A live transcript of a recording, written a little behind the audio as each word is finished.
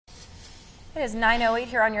It is 9:08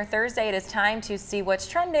 here on your Thursday. It is time to see what's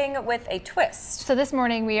trending with a twist. So this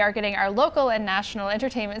morning we are getting our local and national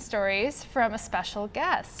entertainment stories from a special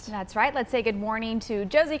guest. That's right. Let's say good morning to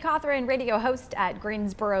Josie Cothran, radio host at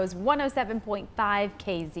Greensboro's 107.5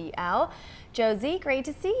 KZL. Josie, great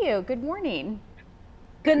to see you. Good morning.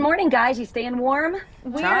 Good morning, guys. You staying warm?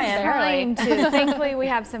 We are trying to. Thankfully, we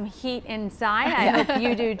have some heat inside. I hope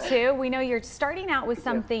you do too. We know you're starting out with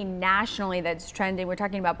something nationally that's trending. We're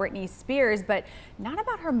talking about Britney Spears, but not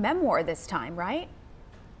about her memoir this time, right?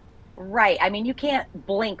 Right. I mean, you can't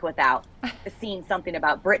blink without seeing something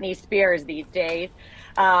about Britney Spears these days.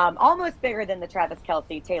 Almost bigger than the Travis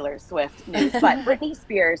Kelce, Taylor Swift news. But Britney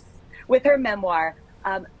Spears, with her memoir,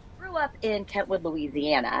 grew up in Kentwood,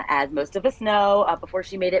 Louisiana, as most of us know, before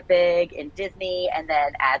she made it big in Disney, and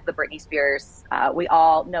then as the Britney Spears we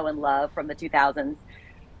all know and love from the 2000s.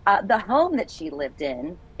 The home that she lived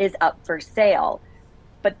in is up for sale,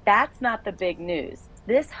 but that's not the big news.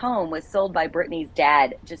 This home was sold by Britney's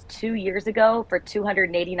dad just 2 years ago for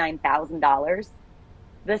 $289,000.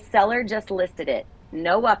 The seller just listed it.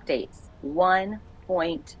 No updates.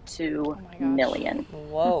 1.2 million.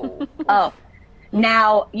 Whoa. Oh.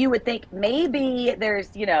 Now, you would think maybe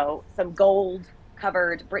there's, you know, some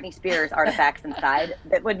gold-covered Britney Spears artifacts inside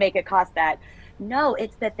that would make it cost that. No,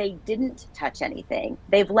 it's that they didn't touch anything.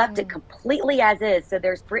 They've left it completely as is. So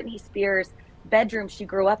there's Britney Spears' bedroom she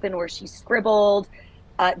grew up in where she scribbled,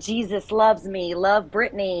 Jesus loves me, love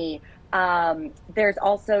Britney. There's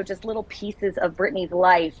also just little pieces of Britney's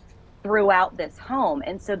life throughout this home.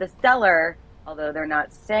 And so the seller, although they're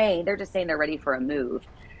not saying, they're just saying they're ready for a move,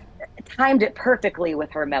 timed it perfectly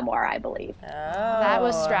with her memoir, I believe. Oh. That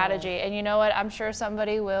was strategy. And you know what? I'm sure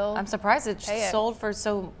somebody will. I'm surprised it sold for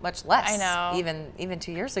so much less. I know. Even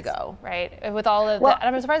 2 years ago. Right. With all of that.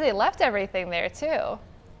 I'm surprised they left everything there too.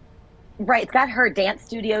 Right. It's got her dance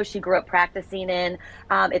studio she grew up practicing in.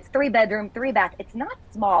 It's 3-bedroom, 3-bath. It's not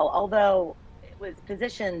small, although it was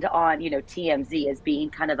positioned on, you know, TMZ as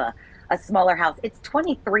being kind of a smaller house. It's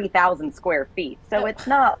 23,000 square feet. So it's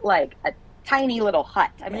not like a tiny little hut.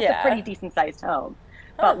 I mean, it's a pretty decent sized home.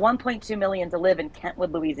 But 1.2 million to live in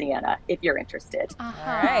Kentwood, Louisiana, if you're interested. All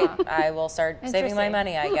right, I will start saving my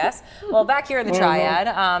money, I guess. Well, back here in the Triad,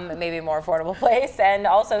 maybe a more affordable place, and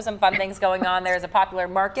also some fun things going on. There's a popular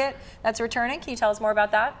market that's returning. Can you tell us more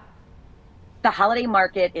about that? The holiday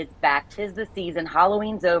market is back. 'Tis the season.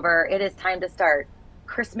 Halloween's over. It is time to start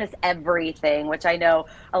Christmas everything, which I know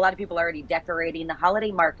a lot of people are already decorating. The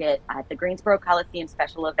holiday market at the Greensboro Coliseum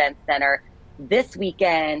Special Events Center this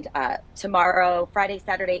weekend, tomorrow, Friday,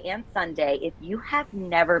 Saturday, and Sunday. If you have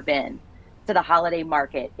never been to the holiday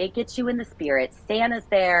market, it gets you in the spirit. Santa's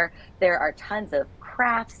there. There are tons of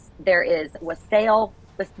crafts. There is wassail,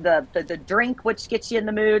 the drink, which gets you in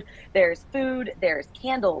the mood. There's food. There's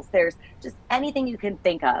candles. There's just anything you can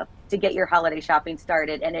think of to get your holiday shopping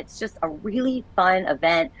started. And it's just a really fun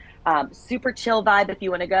event. Super chill vibe if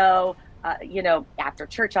you want to go, you know, after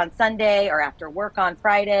church on Sunday or after work on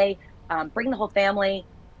Friday. Bring the whole family.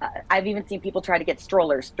 I've even seen people try to get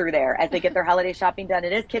strollers through there as they get their holiday shopping done.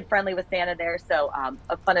 It is kid-friendly with Santa there, so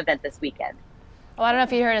a fun event this weekend. Well, I don't know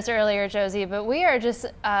if you heard us earlier, Josie, but we are just,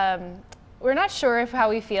 we're not sure how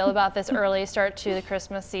we feel about this early start to the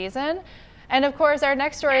Christmas season. And of course, our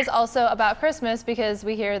next story is also about Christmas because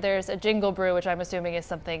we hear there's a Jingle Brew, which I'm assuming is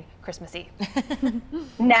something Christmassy.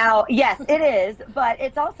 Now, yes, it is, but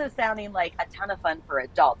it's also sounding like a ton of fun for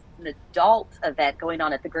adults. It's an adult event going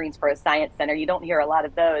on at the Greensboro Science Center. You don't hear a lot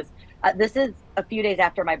of those. This is a few days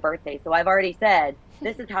after my birthday, so I've already said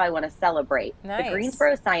this is how I want to celebrate. Nice. The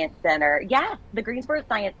Greensboro Science Center, the Greensboro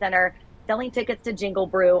Science Center selling tickets to Jingle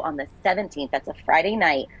Brew on the 17th. That's a Friday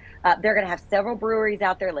night. They're going to have several breweries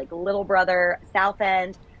out there like Little Brother, South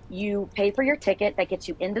End. You pay for your ticket. That gets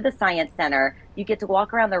you into the Science Center. You get to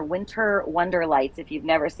walk around their winter wonder lights if you've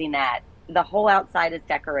never seen that. The whole outside is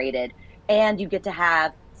decorated. And you get to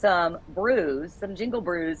have some brews, some Jingle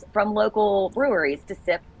Brews from local breweries to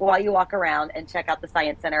sip while you walk around and check out the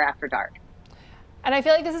Science Center after dark. And I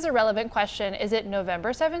feel like this is a relevant question. Is it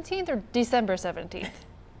November 17th or December 17th?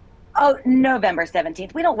 Oh, November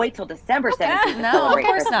 17th. We don't wait till December 17th. No, of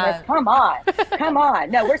course not. Come on. Come on.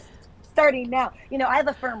 No, we're starting now. You know, I have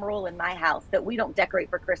a firm rule in my house that we don't decorate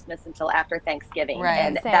for Christmas until after Thanksgiving. Right.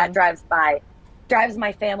 And that drives my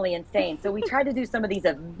family insane. So we try to do some of these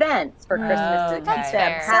events for Christmas to keep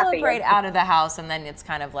them happy. Celebrate out of the house, and then it's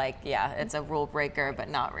kind of like, yeah, it's a rule breaker, but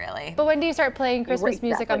not really. But when do you start playing Christmas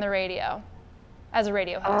music on the radio? As a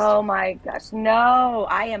radio host? Oh my gosh, no,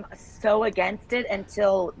 I am so against it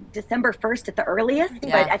until December 1st at the earliest.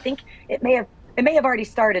 Yeah. But I think it may have already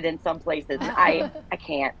started in some places. I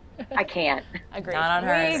can't. I can't. Agreed. Not on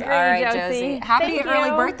hers. agree, All right, Josie. Happy Thank early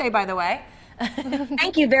you. birthday, by the way.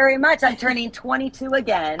 Thank you very much. I'm turning 22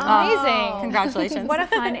 again. Amazing. Congratulations. What a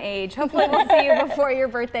fun age. Hopefully we'll see you before your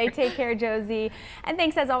birthday. Take care, Josie. And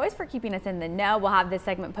thanks as always for keeping us in the know. We'll have this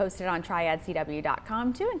segment posted on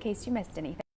triadcw.com too in case you missed anything.